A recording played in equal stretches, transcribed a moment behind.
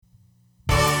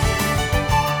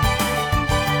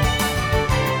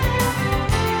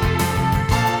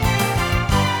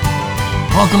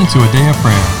Welcome to a day of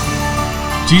prayer.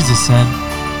 Jesus said,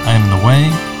 I am the way,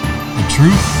 the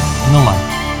truth, and the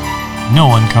life. No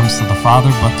one comes to the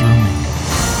Father but through me.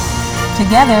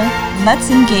 Together, let's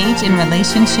engage in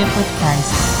relationship with Christ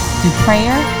through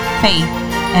prayer, faith,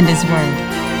 and His Word.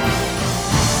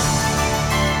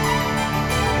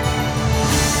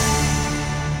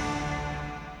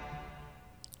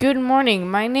 Good morning.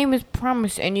 My name is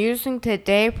Promise, and you're listening to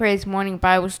Day of Praise Morning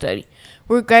Bible Study.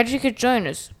 We're glad you could join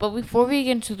us. But before we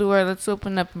get into the Word, let's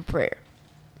open up in prayer.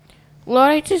 Lord,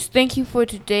 I just thank you for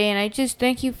today, and I just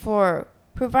thank you for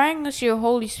providing us your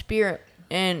Holy Spirit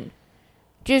and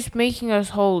just making us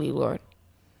holy, Lord.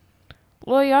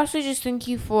 Lord, I also just thank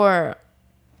you for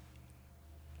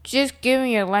just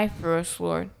giving your life for us,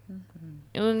 Lord.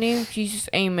 In the name of Jesus,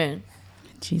 amen.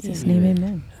 In Jesus' name,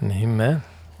 amen. And amen.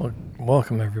 Well,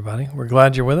 welcome, everybody. We're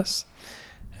glad you're with us,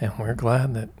 and we're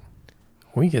glad that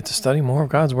we get to study more of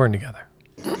God's Word together.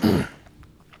 It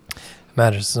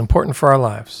matters. It's important for our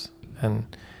lives.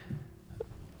 And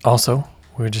also,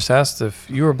 we just asked if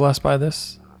you were blessed by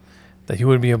this, that you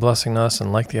would be a blessing to us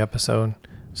and like the episode,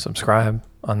 subscribe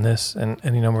on this and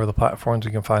any number of the platforms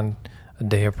you can find a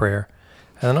day of prayer,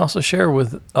 and then also share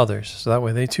with others so that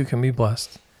way they too can be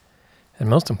blessed. And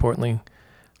most importantly,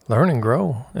 learn and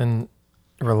grow in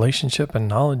relationship and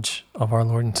knowledge of our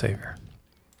Lord and Savior.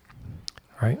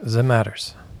 Right? Because it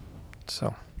matters.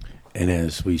 So. And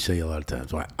as we say a lot of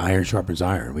times, iron sharpens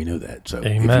iron. We know that. So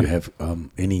Amen. If you have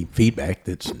any feedback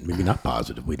that's maybe not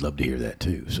positive, we'd love to hear that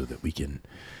too, so that we can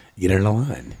get in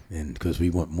line. And because we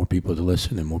want more people to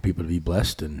listen and more people to be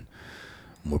blessed and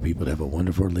more people to have a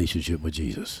wonderful relationship with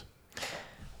Jesus.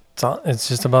 It's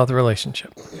just about the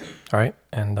relationship, right?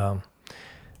 And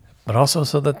but also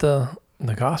so that the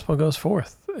gospel goes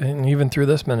forth, and even through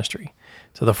this ministry,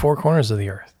 to the four corners of the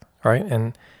earth, right?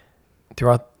 And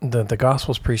throughout the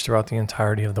gospel's preached throughout the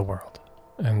entirety of the world.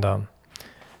 And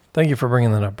thank you for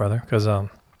bringing that up, brother, because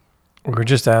we were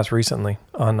just asked recently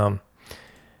on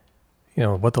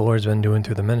what the Lord's been doing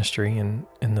through the ministry in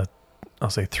the, I'll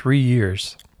say, 3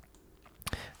 years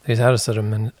He's had us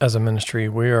as a ministry.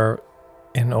 We are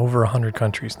in over 100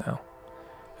 countries now.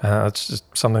 That's just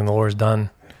something the Lord's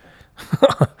done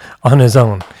on His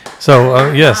own.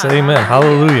 So yes, amen,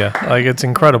 hallelujah. Like, it's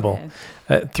incredible.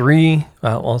 At 3,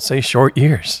 let's say short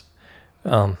years.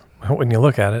 When you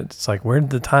look at it, it's like, where did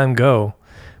the time go?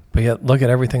 But yet, look at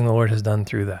everything the Lord has done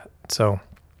through that. So,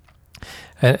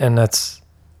 and it's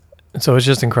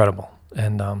just incredible.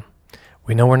 And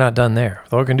we know we're not done there.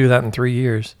 The Lord can do that in 3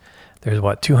 years. There's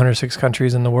 206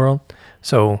 countries in the world.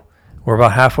 So we're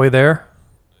about halfway there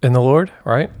in the Lord,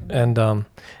 right?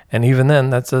 And even then,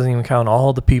 that doesn't even count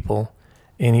all the people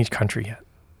in each country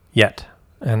yet.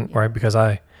 And right, because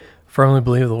I firmly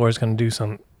believe the Lord is going to do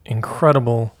some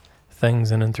incredible things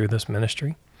in and through this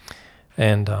ministry.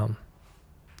 And,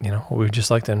 we would just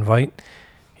like to invite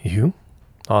you,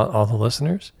 all the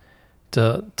listeners,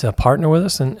 to partner with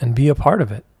us and be a part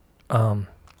of it. To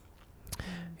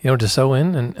sow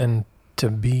in and to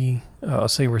be,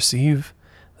 receive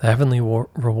the heavenly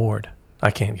reward. I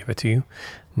can't give it to you,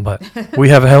 but we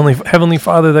have a heavenly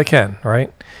Father that can,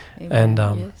 right? Amen.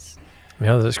 And, yes.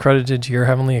 That's credited to your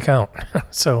heavenly account.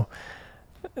 So,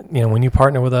 when you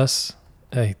partner with us,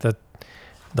 hey, the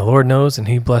Lord knows and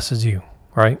He blesses you,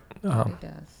 right? He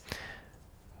does.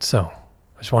 So,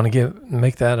 I just want to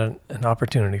make that an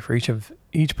opportunity for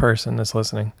each person that's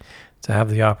listening to have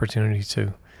the opportunity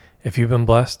to, if you've been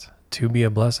blessed, to be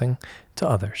a blessing to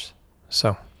others.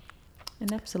 So.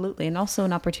 And absolutely. And also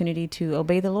an opportunity to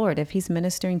obey the Lord. If He's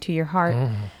ministering to your heart,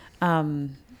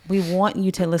 we want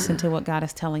you to listen to what God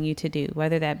is telling you to do,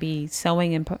 whether that be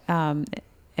sowing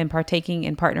and partaking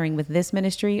and partnering with this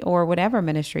ministry or whatever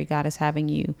ministry God is having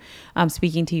you,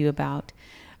 speaking to you about,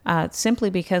 simply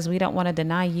because we don't want to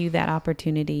deny you that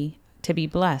opportunity to be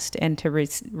blessed and to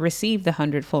receive the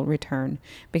 100-fold return,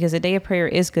 because a day of prayer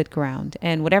is good ground.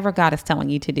 And whatever God is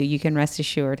telling you to do, you can rest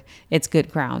assured it's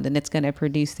good ground, and it's going to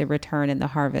produce the return and the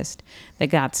harvest that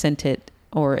God sent it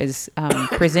or is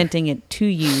presenting it to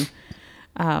you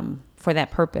for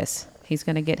that purpose. He's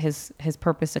going to get his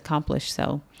purpose accomplished.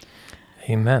 So,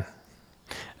 amen.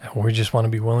 And we just want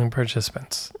to be willing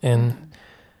participants in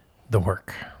the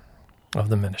work of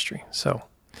the ministry. So,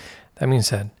 that being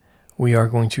said, we are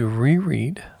going to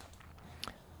reread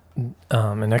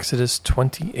in Exodus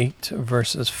 28,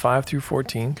 verses 5 through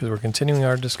 14, because we're continuing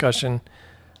our discussion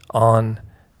on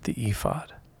the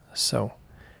Ephod. So,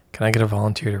 can I get a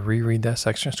volunteer to reread that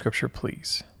section of Scripture,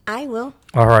 please? I will.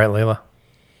 All right, Layla.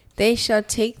 They shall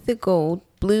take the gold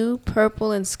blue,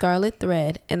 purple, and scarlet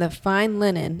thread, and the fine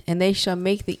linen, and they shall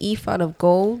make the ephod of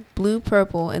gold, blue,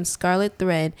 purple, and scarlet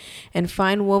thread, and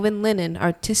fine woven linen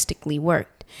artistically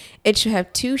worked. It shall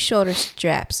have 2 shoulder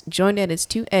straps joined at its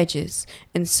 2 edges,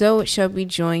 and so it shall be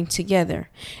joined together.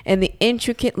 And the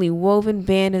intricately woven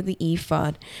band of the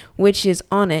ephod, which is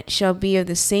on it, shall be of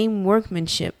the same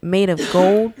workmanship, made of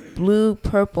gold, blue,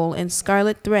 purple, and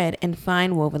scarlet thread, and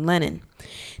fine woven linen.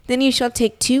 Then you shall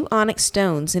take 2 onyx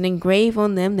stones and engrave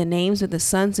on them the names of the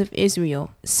sons of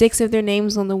Israel, 6 of their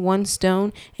names on the one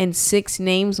stone, and 6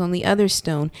 names on the other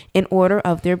stone, in order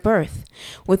of their birth.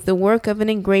 With the work of an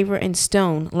engraver in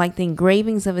stone, like the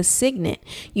engravings of a signet,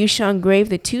 you shall engrave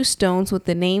the 2 stones with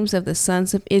the names of the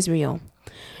sons of Israel.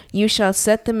 You shall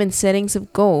set them in settings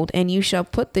of gold, and you shall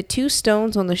put the 2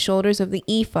 stones on the shoulders of the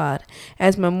ephod,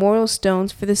 as memorial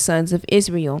stones for the sons of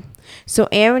Israel. So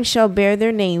Aaron shall bear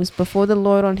their names before the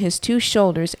Lord on his 2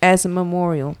 shoulders as a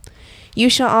memorial. You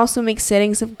shall also make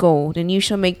settings of gold, and you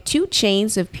shall make 2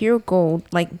 chains of pure gold,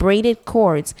 like braided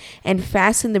cords, and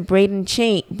fasten the braided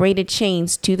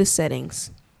chains to the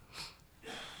settings.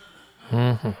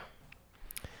 Mm-hmm.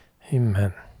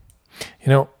 Amen. You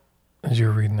know, as you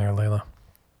were reading there, Layla,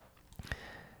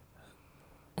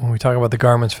 when we talk about the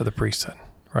garments for the priesthood,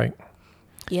 right?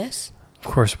 Yes. Of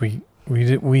course, we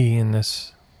in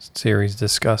this series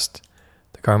discussed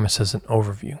the garments as an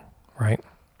overview, right?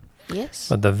 Yes.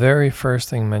 But the very first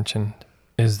thing mentioned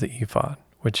is the ephod,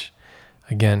 which,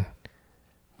 again,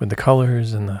 with the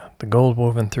colors and the gold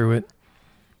woven through it,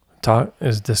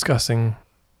 is discussing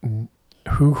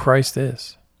who Christ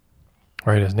is,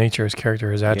 right? His nature, his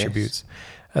character, his attributes,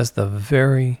 as the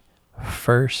very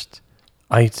first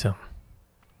item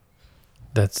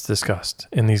that's discussed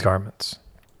in these garments.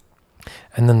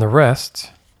 And then the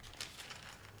rest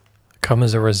come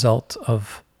as a result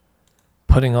of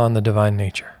putting on the divine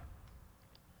nature.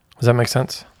 Does that make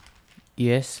sense?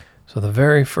 Yes. So the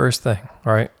very first thing,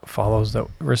 all right, follows the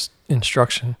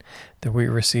instruction that we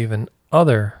receive in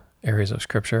other areas of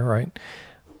Scripture, right?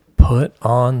 Put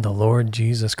on the Lord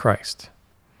Jesus Christ.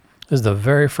 This is the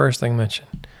very first thing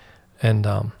mentioned. And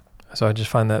so I just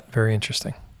find that very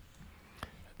interesting.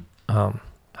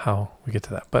 How we get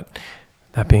to that. But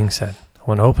that being said, I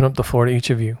want to open up the floor to each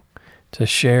of you to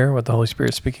share what the Holy Spirit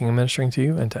is speaking and ministering to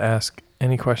you, and to ask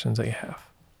any questions that you have.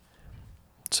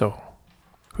 So,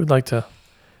 who'd like to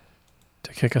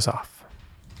kick us off?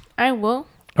 I will.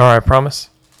 All right, promise.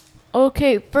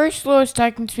 Okay, first Lord's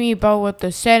talking to me about what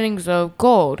the settings of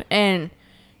gold, and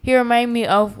he reminded me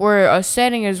of where a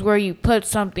setting is where you put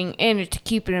something in it to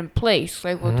keep it in place,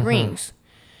 like with rings.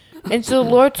 And so the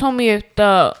Lord told me if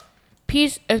the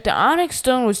onyx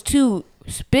stone was too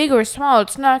big or small,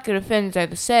 it's not going to fit inside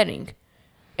the setting.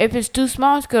 If it's too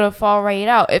small, it's going to fall right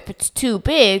out. If it's too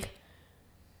big,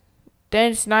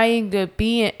 then it's not even going to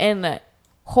be in the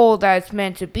hole that it's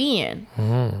meant to be in.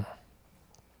 Mm.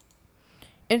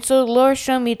 And so the Lord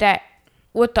showed me that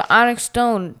with the onyx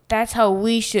stone, that's how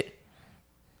we should...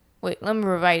 Wait, let me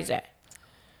revise that.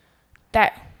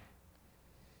 That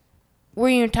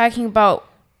where you're talking about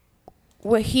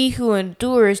what he who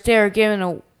endures, they are given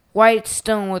a white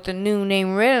stone with a new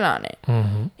name written on it.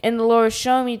 Mm-hmm. And the Lord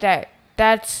showed me that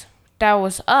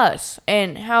was us.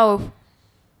 And how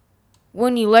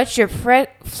when you let your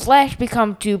flesh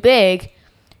become too big,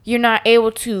 you're not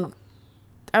able to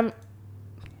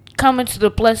come into the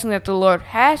blessing that the Lord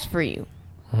has for you.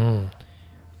 Mm.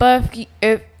 But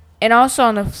if and also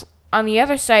on the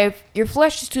other side, if your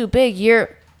flesh is too big,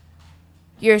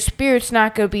 your spirit's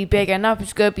not going to be big enough.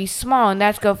 It's going to be small, and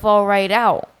that's going to fall right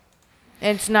out.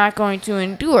 And it's not going to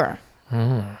endure.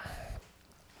 Mm.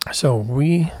 So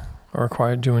we are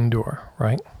required to endure,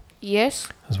 right? Yes.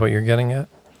 Is what you're getting at?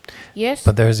 Yes.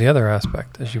 But there's the other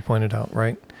aspect, as you pointed out,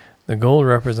 right? The gold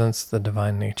represents the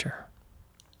divine nature,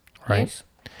 right? Yes.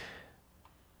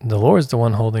 The Lord's the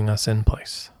one holding us in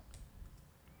place.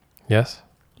 Yes?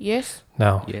 Yes.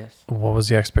 Now, Yes. what was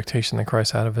the expectation that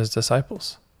Christ had of his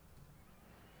disciples?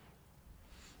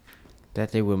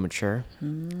 That they will mature.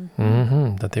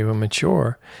 Mm-hmm. That they would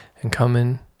mature and come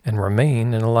in and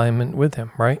remain in alignment with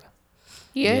him, right?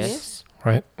 Yes.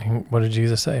 Right? And what did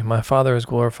Jesus say? My Father is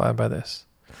glorified by this,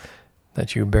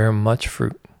 that you bear much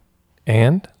fruit,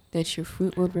 and That your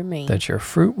fruit would remain. that your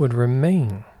fruit would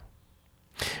remain.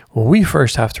 Well, we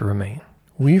first have to remain.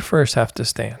 We first have to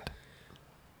stand.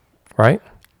 Right?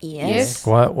 Yes.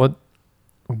 What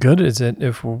good is it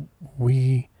if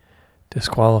we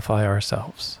disqualify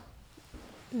ourselves?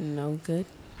 No good.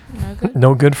 Okay.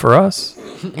 No good for us.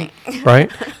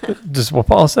 Right? Just what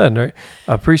Paul said, right?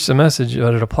 I preach the message,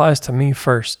 but it applies to me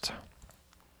first.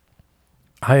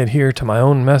 I adhere to my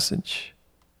own message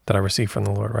that I received from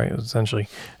the Lord, right? Essentially,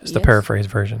 it's the Yes. paraphrase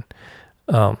version.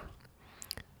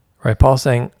 Right, Paul's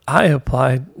saying, I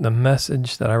applied the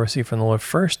message that I received from the Lord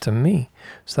first to me,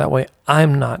 so that way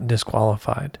I'm not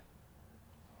disqualified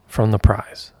from the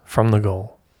prize, from the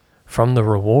goal, from the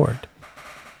reward,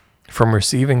 from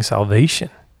receiving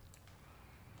salvation.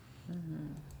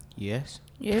 Yes.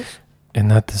 Yes. Isn't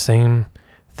that the same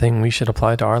thing we should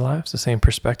apply to our lives? The same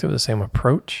perspective, the same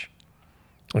approach?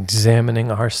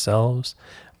 Examining ourselves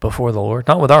before the Lord,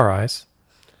 not with our eyes,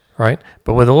 right?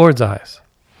 But with the Lord's eyes.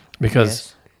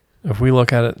 Because if we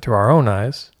look at it through our own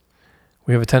eyes,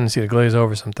 we have a tendency to glaze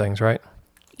over some things, right?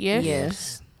 Yes.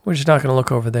 Yes. We're just not going to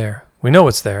look over there. We know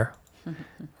it's there,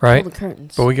 right? Pull the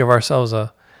curtains. But we give ourselves an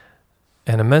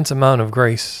immense amount of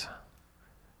grace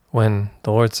when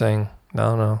the Lord's saying,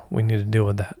 no, we need to deal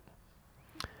with that.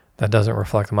 That doesn't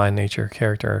reflect my nature,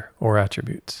 character, or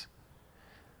attributes,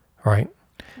 right?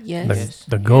 Yes.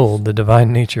 The gold, the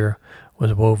divine nature,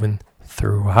 was woven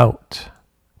throughout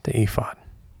the ephod.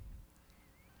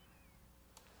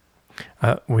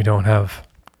 We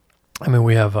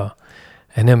have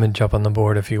an image up on the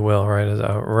board, if you will, right, as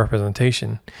a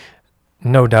representation.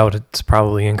 No doubt it's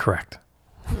probably incorrect.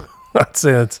 That's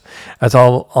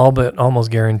all but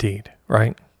almost guaranteed,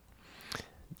 right,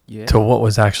 Yes. to what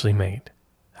was actually made.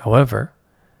 However,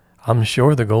 I'm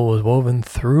sure the gold was woven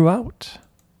throughout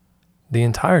the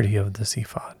entirety of this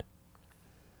ephod.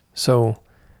 So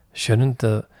shouldn't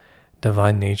the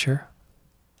divine nature,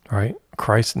 right,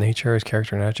 Christ's nature, his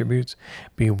character and attributes,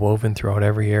 be woven throughout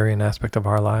every area and aspect of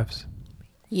our lives?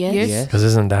 Yes. Yes. Because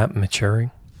isn't that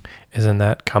maturing? Isn't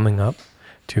that coming up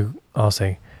to, I'll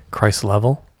say, Christ's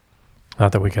level?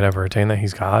 Not that we could ever attain that,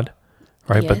 he's God,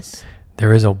 right? Yes. But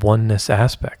there is a oneness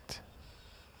aspect.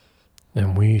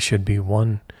 And we should be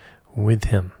one with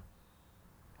him.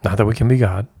 Not that we can be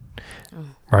God,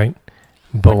 right?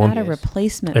 But We're when, not a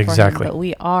replacement Exactly. for him, but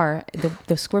we are.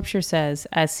 The scripture says,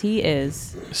 as he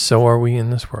is, so are we in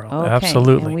this world. okay,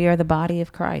 Absolutely. and we are the body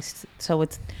of Christ. So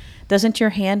doesn't your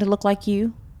hand look like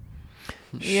you?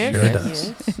 Yes. Sure does.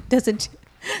 Yes. Doesn't?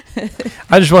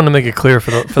 I just wanted to make it clear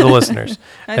for the listeners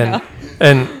I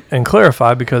and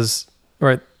clarify, because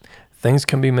right, things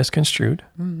can be misconstrued.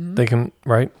 Mm-hmm. They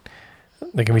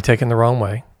can be taken the wrong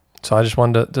way. So I just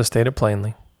wanted to state it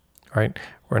plainly, right?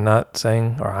 We're not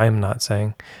saying, or I'm not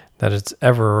saying, that it's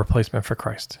ever a replacement for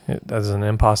Christ. That is an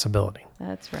impossibility.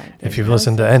 That's right. If There's you've no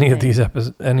listened to such any of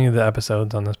thing. any of the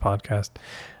episodes on this podcast,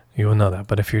 you will know that.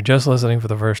 But if you're just listening for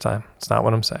the first time, it's not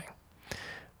what I'm saying.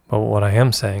 But what I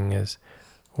am saying is,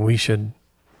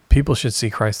 people should see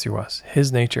Christ through us,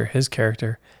 his nature, his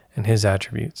character, and his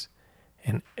attributes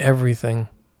in everything,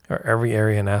 or every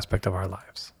area and aspect of our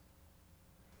lives.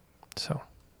 So,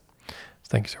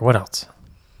 thank you, sir. What else?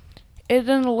 And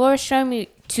then the Lord showed me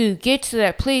to get to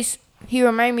that place. He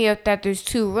reminded me of that there's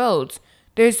two roads.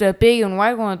 There's the big and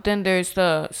wide one, then there's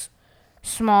the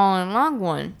small and long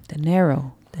one. The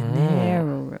narrow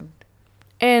road.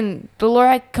 And the Lord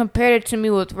had compared it to me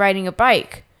with riding a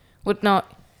bike.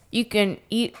 You can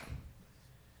eat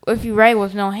if you ride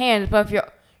with no hands, but if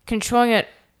you're controlling it,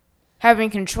 having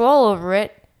control over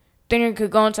it, then you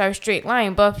could go into a straight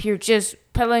line. But if you're just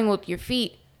pedaling with your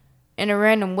feet in a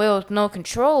random way with no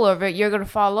control over it, you're going to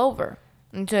fall over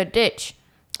into a ditch.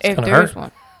 If gonna there is hurt.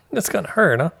 one. That's going to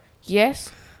hurt, huh? Yes.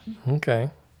 Okay.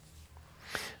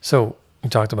 So, you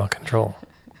talked about control.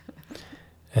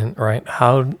 And, right,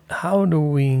 how do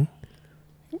we,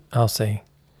 I'll say,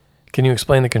 can you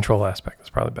explain the control aspect? That's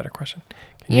probably a better question.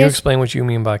 Can you Yes. explain what you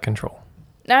mean by control?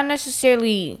 Not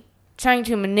necessarily trying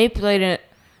to manipulate it.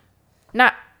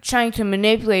 Not trying to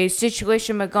manipulate a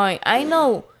situation, but going, I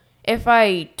know if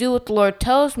I do what the Lord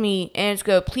tells me and it's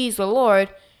going to please the Lord,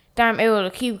 then I'm able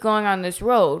to keep going on this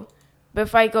road. But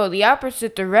if I go the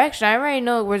opposite direction, I already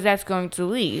know where that's going to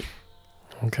lead.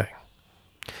 Okay.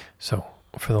 So,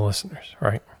 for the listeners,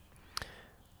 right?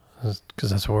 Because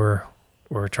that's what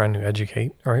we're trying to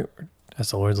educate, right?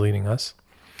 As the Lord's leading us.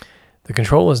 The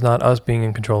control is not us being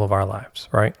in control of our lives,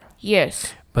 right?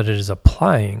 Yes. But it is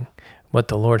applying what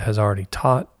the Lord has already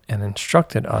taught and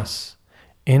instructed us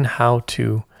in how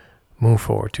to move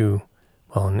forward in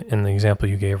the example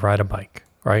you gave, ride a bike,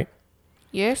 right?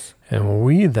 Yes. And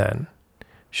we then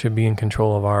should be in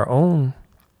control of our own,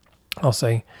 I'll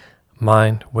say,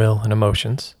 mind, will, and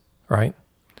emotions, right?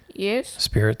 Yes.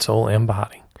 Spirit, soul, and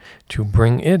body, to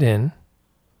bring it in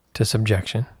to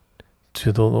subjection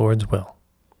to the Lord's will.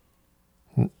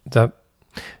 Is that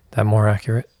more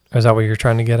accurate? Or is that what you're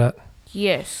trying to get at?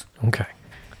 Yes. Okay.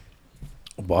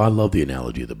 Well, I love the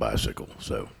analogy of the bicycle.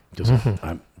 So, because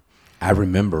I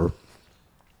remember,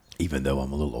 even though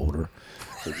I'm a little older,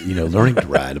 learning to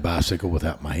ride a bicycle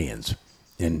without my hands.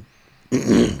 And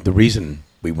the reason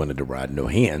we wanted to ride no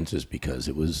hands is because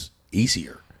it was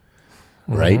easier,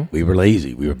 right? We were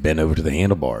lazy. We were bent over to the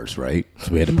handlebars, right?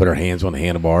 So we had to put our hands on the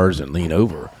handlebars and lean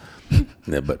over.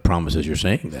 But Promise, as you're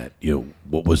saying that,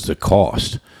 what was the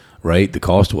cost, right? The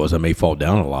cost was I may fall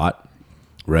down a lot,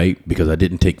 right? Because I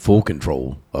didn't take full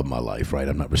control of my life, right?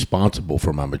 I'm not responsible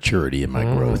for my maturity and my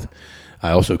growth.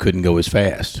 I also couldn't go as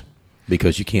fast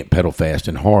because you can't pedal fast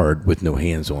and hard with no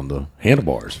hands on the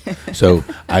handlebars. So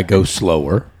I go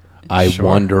slower. I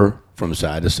wander from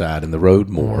side to side in the road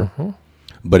more.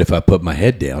 But if I put my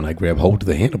head down, I grab hold of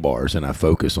the handlebars and I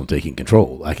focus on taking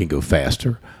control. I can go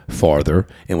faster, farther,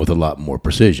 and with a lot more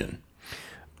precision.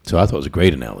 So I thought it was a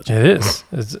great analogy. It is.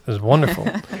 It's wonderful.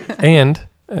 And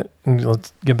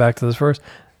let's get back to this first.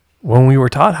 When we were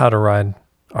taught how to ride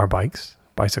our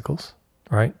bicycles,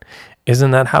 right?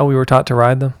 Isn't that how we were taught to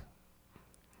ride them?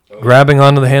 Grabbing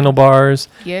onto the handlebars,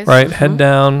 Yes. right? Head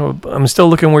down. I'm still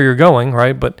looking where you're going,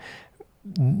 right? But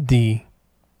the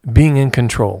being in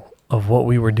control of what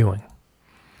we were doing,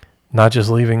 not just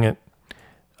leaving it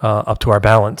up to our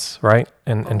balance, right?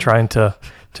 And trying to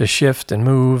shift and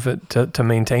move to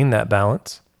maintain that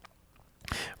balance.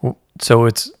 So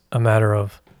it's a matter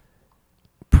of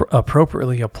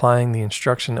appropriately applying the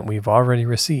instruction that we've already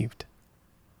received.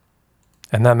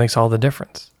 And that makes all the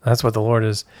difference. That's what the Lord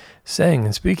is saying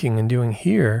and speaking and doing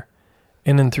here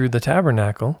in and through the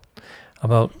tabernacle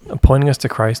about pointing us to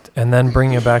Christ and then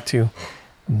bringing it back to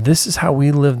this is how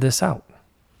we live this out.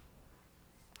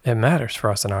 It matters for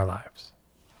us in our lives.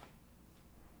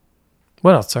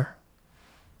 What else, sir?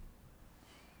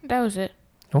 That was it.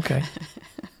 Okay.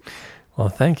 Well,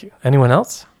 thank you. Anyone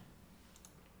else?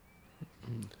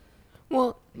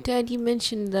 Well, Dad, you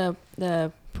mentioned the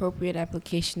appropriate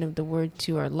application of the word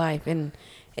to our life, and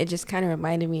it just kind of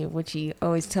reminded me of what you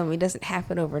always tell me. It doesn't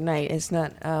happen overnight. It's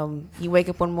not you wake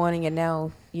up one morning and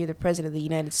now you're the president of the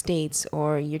United States,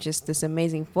 or you're just this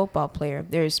amazing football player.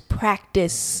 There's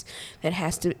practice that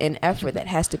has to, and effort that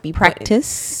has to be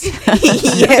Practice.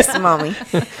 Yes, mommy.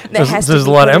 There's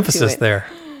a lot of emphasis there.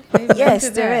 Yes,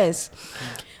 there is.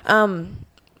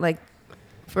 Like,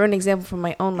 for an example from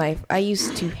my own life, I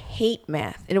used to hate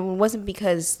math. And it wasn't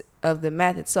because of the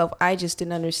math itself. I just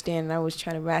didn't understand. And I was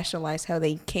trying to rationalize how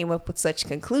they came up with such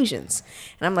conclusions.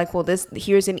 And I'm like, well,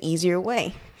 here's an easier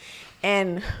way.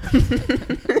 And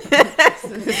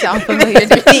Sound familiar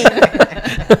to me.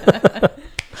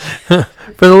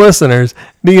 For the listeners,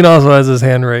 Dean also has his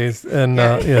hand raised. And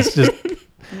yes, just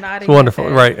wonderful.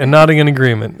 Right. And nodding in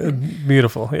agreement.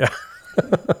 Beautiful. Yeah.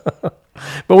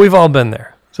 But we've all been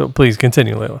there. So please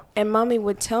continue, Layla. And mommy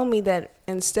would tell me that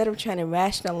instead of trying to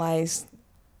rationalize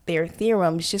their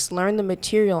theorems, just learn the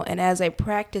material. And as I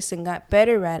practiced and got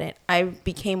better at it, I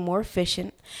became more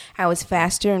efficient. I was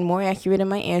faster and more accurate in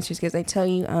my answers, because I tell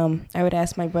you, I would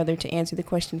ask my brother to answer the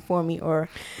question for me, or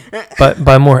But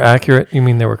by more accurate, you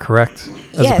mean they were correct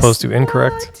as Yes. opposed to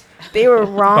incorrect? they were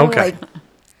wrong Okay. like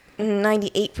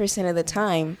 98% of the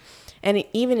time. And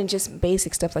even in just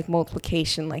basic stuff like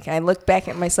multiplication, like I look back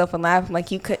at myself and laugh, I'm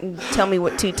like, you couldn't tell me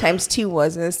what 2 times 2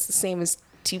 was. And it's the same as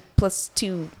 2 plus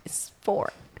 2 is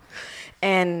 4.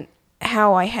 And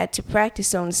how I had to practice.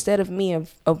 So instead of me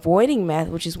avoiding math,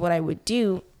 which is what I would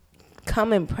do,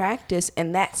 come and practice.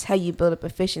 And that's how you build up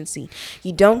efficiency.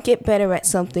 You don't get better at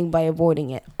something by avoiding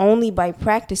it, only by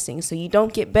practicing. So you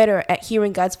don't get better at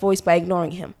hearing God's voice by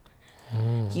ignoring him.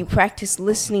 You practice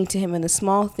listening to him in the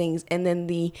small things, and then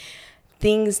the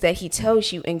things that he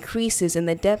tells you increases, and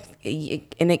the depth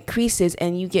and increases,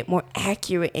 and you get more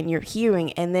accurate in your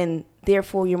hearing, and then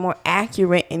therefore you're more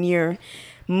accurate in your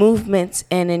movements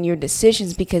and in your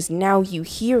decisions, because now you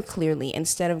hear clearly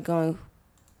instead of going,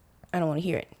 I don't want to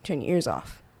hear it. Turn your ears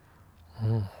off.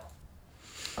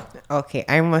 Okay,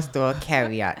 I must throw a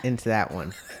caveat into that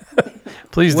one.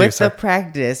 Please do, With sir. the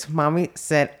practice, mommy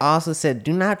also said,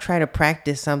 do not try to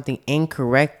practice something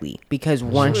incorrectly, because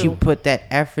once you put that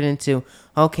effort into,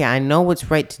 okay, I know what's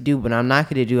right to do, but I'm not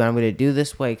going to do it. I'm going to do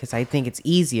this way because I think it's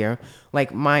easier.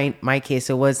 Like my case,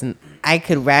 it wasn't, I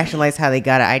could rationalize how they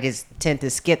got it. I just tend to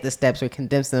skip the steps or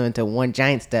condense them into one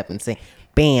giant step and say,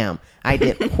 bam, I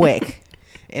did quick.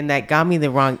 And that got me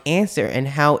the wrong answer, and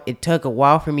how it took a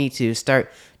while for me to start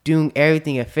doing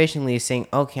everything efficiently, saying,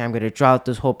 okay, I'm going to draw out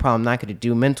this whole problem. I'm not going to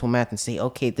do mental math and say,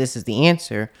 okay, this is the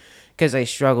answer, because I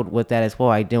struggled with that as well.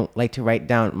 I don't like to write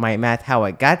down my math, how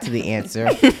I got to the answer.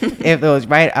 If it was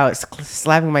right, I was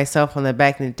slapping myself on the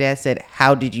back, and the dad said,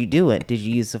 how did you do it? Did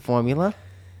you use the formula?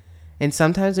 And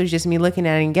sometimes it was just me looking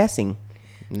at it and guessing.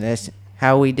 And that's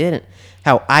how we did it.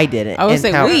 How I did it. I would and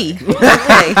say how, we.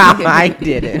 how I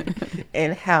did it.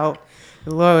 And how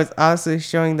the Lord was also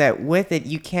showing that with it,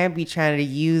 you can't be trying to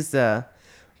use the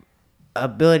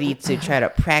ability to try to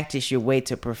practice your way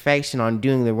to perfection on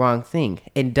doing the wrong thing.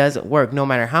 It doesn't work no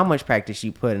matter how much practice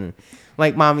you put in.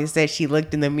 Like Mommy said, she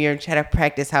looked in the mirror and tried to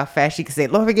practice how fast she could say,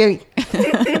 Lord, forgive me.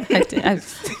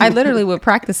 I literally would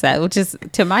practice that, which is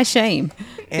to my shame.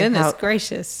 And Goodness how-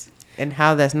 gracious. And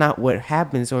how that's not what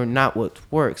happens or not what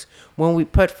works. When we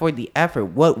put forth the effort,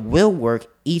 what will work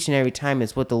each and every time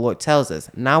is what the Lord tells us.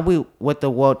 Not what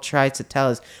the world tries to tell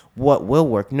us what will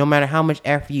work. No matter how much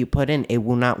effort you put in, it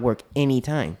will not work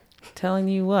anytime. Telling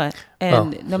you what.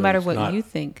 And no So matter it's what not- you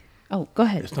think. Oh, go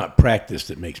ahead. It's not practice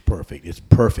that makes perfect. It's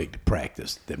perfect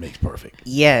practice that makes perfect.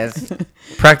 Yes.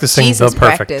 Practicing Jesus the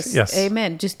perfect. practiced. Yes.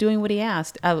 Amen. Just doing what he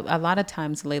asked. A lot of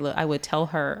times, Layla, I would tell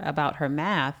her about her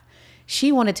math.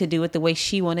 She wanted to do it the way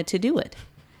she wanted to do it.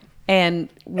 And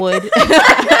would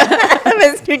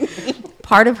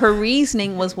part of her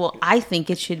reasoning was, well, I think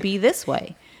it should be this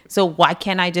way. So why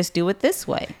can't I just do it this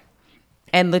way?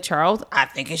 And LaCharles, I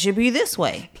think it should be this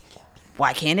way.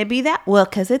 Why can't it be that? Well,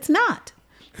 because it's not.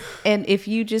 And if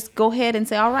you just go ahead and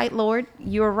say, all right, Lord,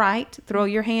 you're right. Throw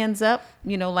your hands up,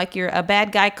 like you're a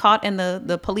bad guy caught in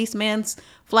the policeman's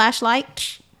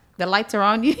flashlight. The lights are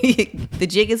on you. The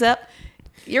jig is up.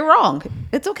 You're wrong.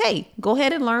 It's okay. Go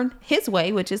ahead and learn his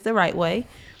way, which is the right way,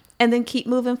 and then keep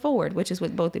moving forward, which is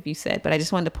what both of you said. But I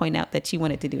just wanted to point out that you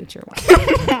wanted to do it your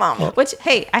way. Which,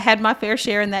 hey, I had my fair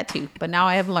share in that too. But now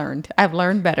I have learned. I've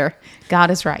learned better. God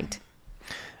is right.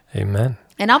 Amen.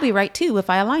 And I'll be right too if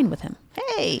I align with him.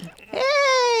 Hey,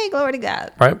 glory to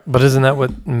God. Right. But isn't that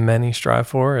what many strive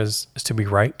for is to be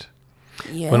right?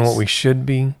 Yes. When what we should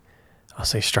be, I'll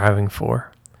say striving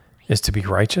for, is to be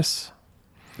righteous.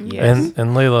 Yes. And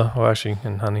Layla, well, actually,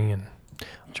 and Honey and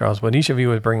Charles, what each of you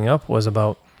was bringing up was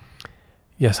about,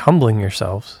 yes, humbling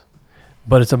yourselves,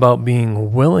 but it's about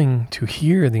being willing to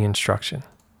hear the instruction.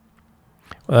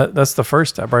 Well, that's the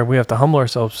first step, right? We have to humble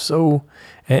ourselves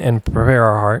and prepare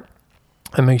our heart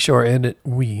and make sure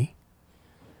we,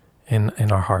 in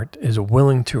our heart, is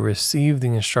willing to receive the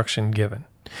instruction given.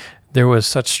 There was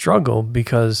such struggle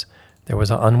because there was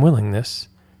an unwillingness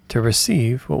to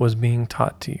receive what was being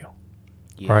taught to you.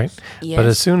 Right? Yes. But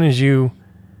as soon as you,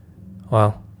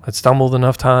 had stumbled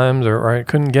enough times or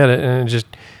couldn't get it and it just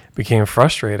became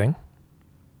frustrating,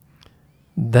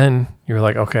 then you're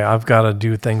like, okay, I've got to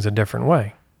do things a different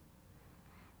way.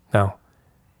 Now,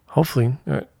 hopefully,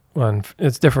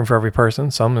 it's different for every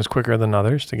person. Some is quicker than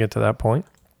others to get to that point.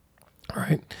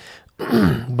 Right?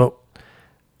 But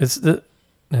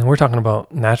and we're talking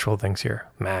about natural things here,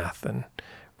 math and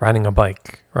riding a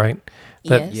bike, right?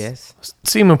 That Yes.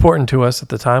 seem important to us at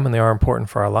the time, and they are important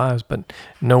for our lives, but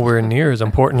nowhere near as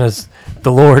important as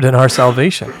the Lord and our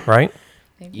salvation, right?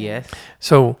 Yes.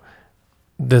 So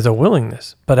there's a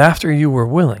willingness, but after you were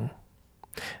willing,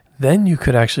 then you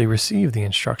could actually receive the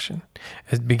instruction.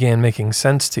 It began making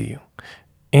sense to you,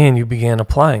 and you began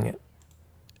applying it,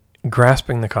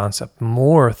 grasping the concept.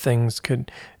 More things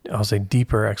could, I'll say,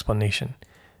 deeper explanation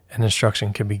and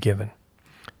instruction could be given,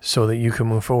 so that you can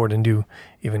move forward and do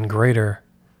even greater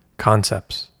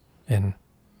concepts in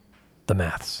the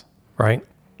maths, right?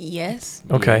 Yes.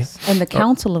 Okay. Yes. And the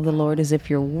counsel of the Lord is if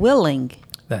you're willing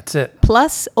That's it.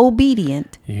 plus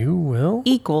obedient You will.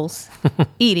 equals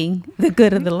eating the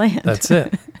good of the land. That's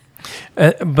it.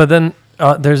 But then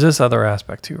there's this other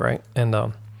aspect too, right? And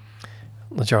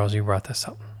Charles, you brought this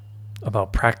up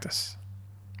about practice.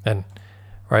 And,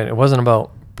 right, it wasn't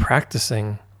about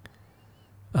practicing.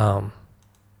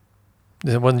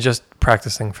 It wasn't just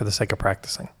practicing for the sake of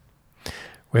practicing.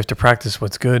 We have to practice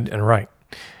what's good and right?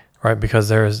 Because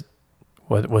there's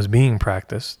what was being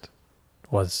practiced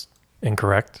was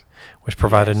incorrect, which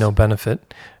provided no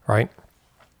benefit, right?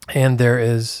 And there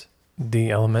is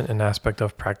the element and aspect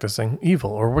of practicing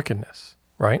evil or wickedness,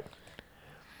 right?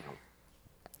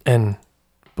 And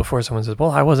before someone says,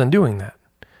 well, I wasn't doing that.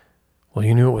 Well,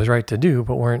 you knew it was right to do,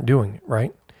 but weren't doing it,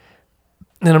 right?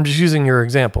 And I'm just using your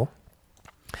example.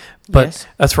 But Yes.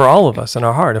 that's for all of us in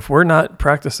our heart. If we're not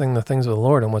practicing the things of the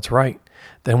Lord and what's right,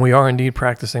 then we are indeed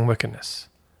practicing wickedness.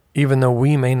 Even though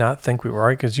we may not think we were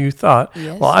right, because you thought,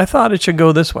 Yes. well, I thought it should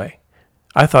go this way.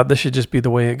 I thought this should just be the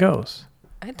way it goes.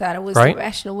 I thought it was Right? the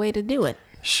rational way to do it.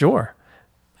 Sure.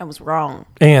 I was wrong.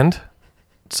 And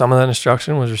some of that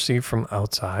instruction was received from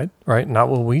outside, right? Not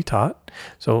what we taught.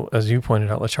 So as you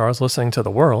pointed out, Charles, listening to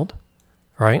the world,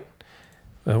 right?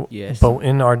 Yes. But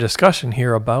in our discussion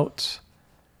here about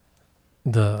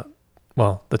the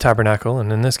tabernacle,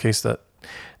 and in this case,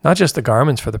 not just the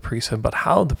garments for the priesthood, but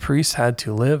how the priests had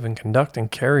to live and conduct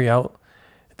and carry out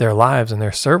their lives and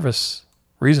their service,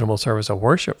 reasonable service of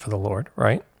worship for the Lord,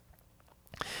 right?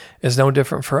 Is no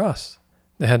different for us.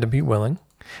 They had to be willing.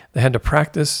 They had to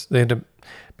practice. They had to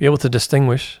be able to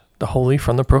distinguish the holy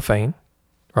from the profane,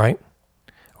 right?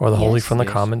 Or the holy Yes, from the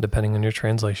yes. common, depending on your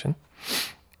translation.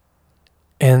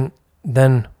 And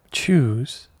then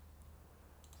choose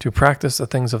to practice the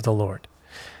things of the Lord.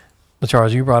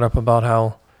 Charles, you brought up about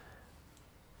how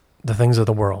the things of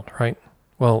the world, right?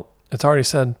 Well, it's already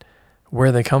said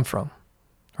where they come from,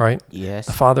 right? Yes.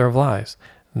 The father of lies,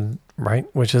 right?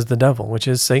 Which is the devil, which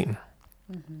is Satan,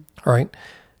 right?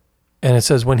 And it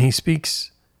says when he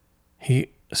speaks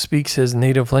his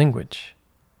native language,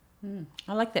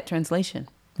 I like that translation.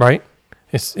 right?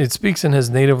 It speaks in his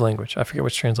native language. I forget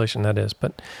which translation that is,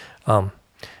 but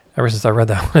ever since I read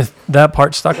that, that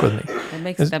part stuck with me.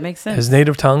 That makes sense. His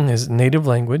native tongue, his native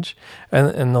language,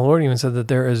 and the Lord even said that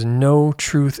there is no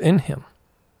truth in him.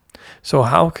 So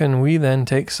how can we then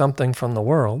take something from the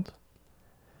world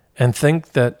and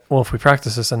think that, well, if we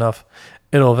practice this enough,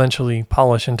 it'll eventually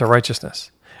polish into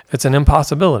righteousness? It's an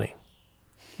impossibility,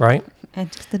 right?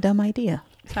 And just a dumb idea.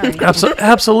 Sorry.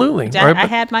 Absolutely. Right? I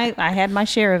had my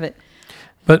share of it.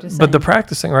 But Just the saying.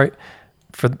 practicing, right?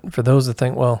 For those that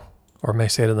think, well, or may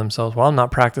say to themselves, well, I'm not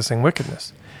practicing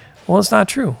wickedness. Well, it's not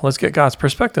true. Let's get God's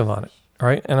perspective on it,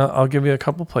 right? And I'll give you a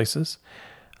couple places.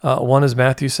 One is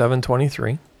Matthew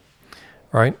 7:23,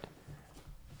 right?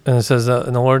 And it says,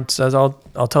 and the Lord says, I'll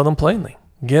tell them plainly,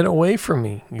 get away from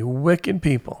me, you wicked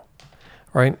people,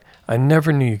 right? I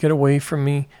never knew you. Get away from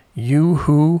me, you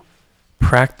who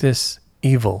practice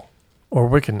evil or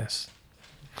wickedness.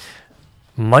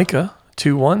 Micah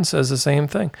 2:1 says the same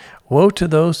thing. Woe to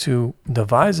those who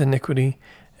devise iniquity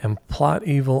and plot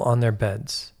evil on their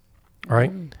beds.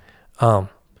 Right?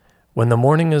 When the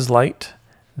morning is light,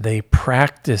 they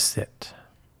practice it.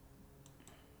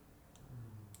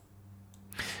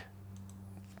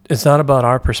 It's not about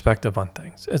our perspective on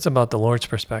things. It's about the Lord's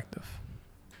perspective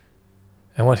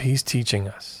and what he's teaching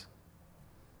us.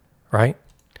 Right?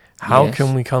 How Yes.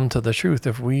 can we come to the truth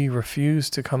if we refuse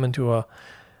to come into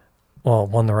the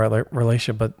right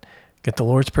relationship, but get the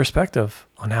Lord's perspective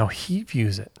on how he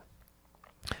views it?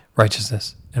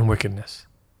 Righteousness and wickedness.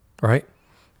 Right?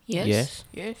 Yes. Yes.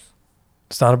 Yes.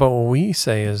 It's not about what we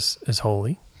say is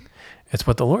holy. It's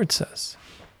what the Lord says.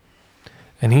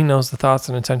 And he knows the thoughts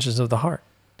and intentions of the heart.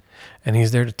 And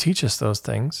he's there to teach us those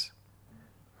things.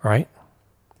 Right?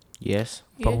 Yes.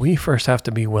 But we first have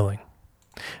to be willing.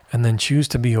 And then choose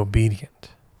to be obedient.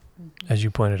 As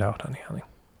you pointed out, honey.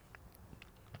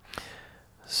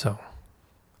 So,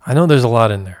 I know there's a lot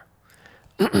in there.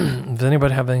 Does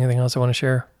anybody have anything else I want to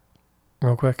share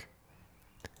real quick?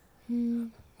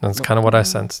 That's kind of what I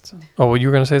sensed. Oh, well, you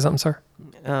were going to say something,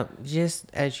 sir? Just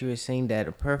as you were saying that,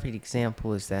 a perfect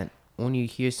example is that when you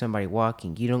hear somebody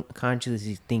walking, you don't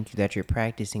consciously think that you're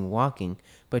practicing walking,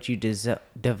 but you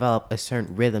develop a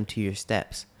certain rhythm to your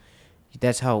steps.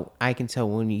 That's how I can tell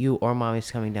when you or mom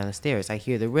is coming down the stairs. I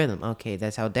hear the rhythm. Okay,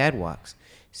 that's how dad walks.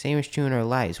 Same is true in our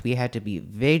lives. We have to be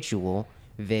vigilant.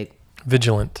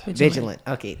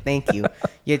 Okay, thank you.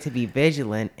 You have to be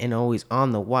vigilant and always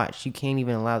on the watch. You can't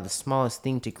even allow the smallest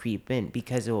thing to creep in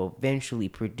because it will eventually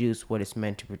produce what it's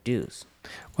meant to produce.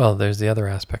 Well, there's the other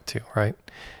aspect too, right?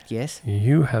 Yes?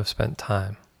 You have spent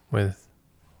time with,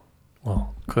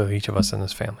 well, clearly each of us in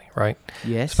this family, right?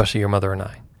 Yes. Especially your mother and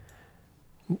I.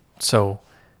 So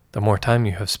the more time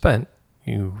you have spent,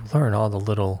 you learn all the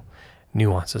little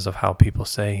nuances of how people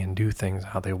say and do things,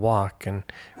 how they walk and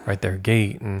right their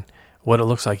gait and what it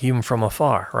looks like even from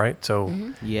afar, right?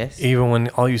 So Yes. even when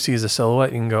all you see is a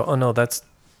silhouette, you can go, oh no, that's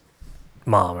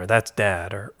mom or that's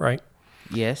dad, or right?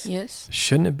 Yes. Yes.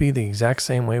 Shouldn't it be the exact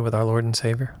same way with our Lord and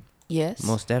Savior? Yes.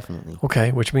 Most definitely.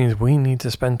 Okay, which means we need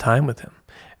to spend time with him,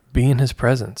 be in his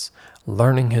presence,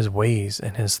 learning his ways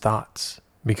and his thoughts,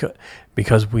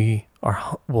 because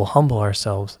will humble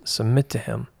ourselves, submit to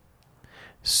him,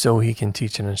 so he can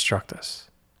teach and instruct us.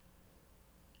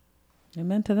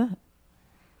 Amen to that.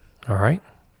 All right?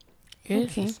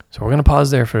 Yes. Okay. So we're going to pause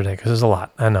there for today because there's a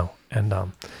lot, I know. And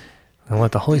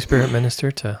let the Holy Spirit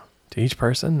minister to each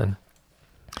person.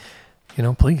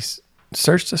 And, please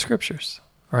search the scriptures,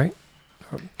 right?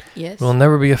 Yes. We'll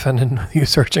never be offended with you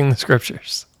searching the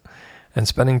scriptures and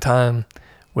spending time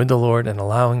with the Lord and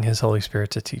allowing his Holy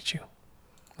Spirit to teach you.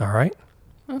 All right?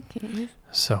 Okay.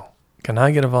 So, can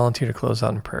I get a volunteer to close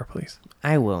out in prayer, please?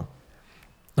 I will.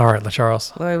 All right,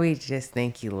 LaCharles. Lord, we just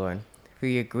thank you, Lord, for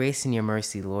your grace and your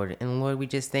mercy, Lord. And Lord, we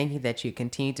just thank you that you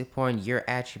continue to pour in your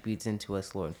attributes into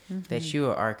us, Lord. That you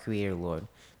are our creator, Lord.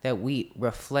 That we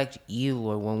reflect you,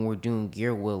 Lord, when we're doing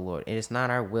your will, Lord. It is not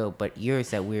our will, but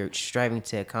yours that we're striving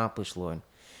to accomplish, Lord.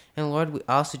 And Lord, we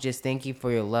also just thank you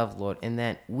for your love, Lord, and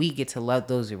that we get to love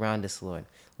those around us, Lord.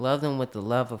 Love them with the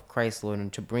love of Christ, Lord,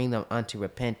 and to bring them unto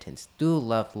repentance through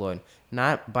love, Lord,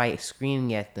 not by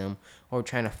screaming at them or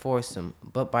trying to force them,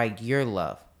 but by your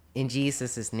love. In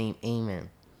Jesus' name, amen.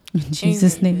 In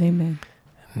Jesus' name, amen.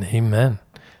 And amen.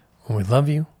 We love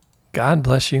you. God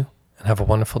bless you, and have a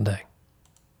wonderful day.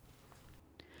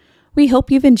 We hope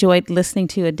you've enjoyed listening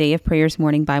to A Day of Prayer's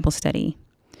morning Bible study.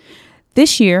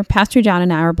 This year, Pastor John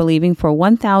and I are believing for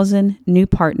 1,000 new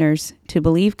partners to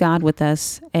believe God with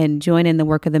us and join in the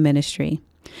work of the ministry.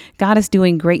 God is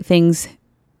doing great things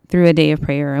through A Day of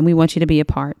Prayer, and we want you to be a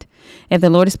part. If the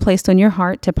Lord has placed on your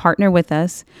heart to partner with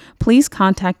us, please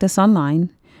contact us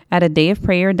online at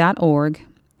adayofprayer.org.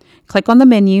 Click on the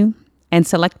menu and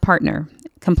select Partner.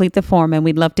 Complete the form, and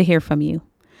we'd love to hear from you.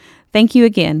 Thank you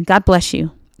again. God bless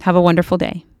you. Have a wonderful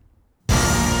day.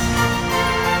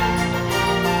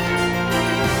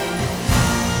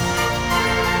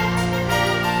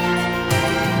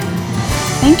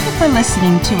 Thank you for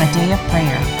listening to A Day of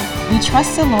Prayer. We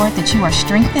trust the Lord that you are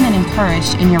strengthened and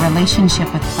encouraged in your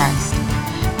relationship with Christ.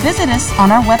 Visit us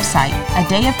on our website,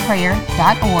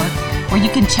 adayofprayer.org, where you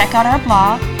can check out our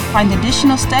blog, find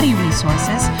additional study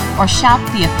resources, or shop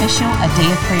the official A Day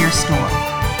of Prayer store.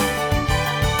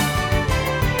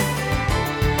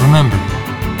 Remember,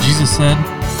 Jesus said,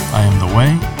 I am the way,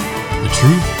 the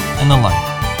truth, and the life.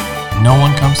 No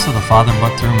one comes to the Father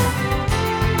but through me.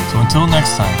 So until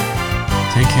next time,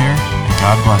 take care, and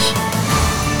God bless you.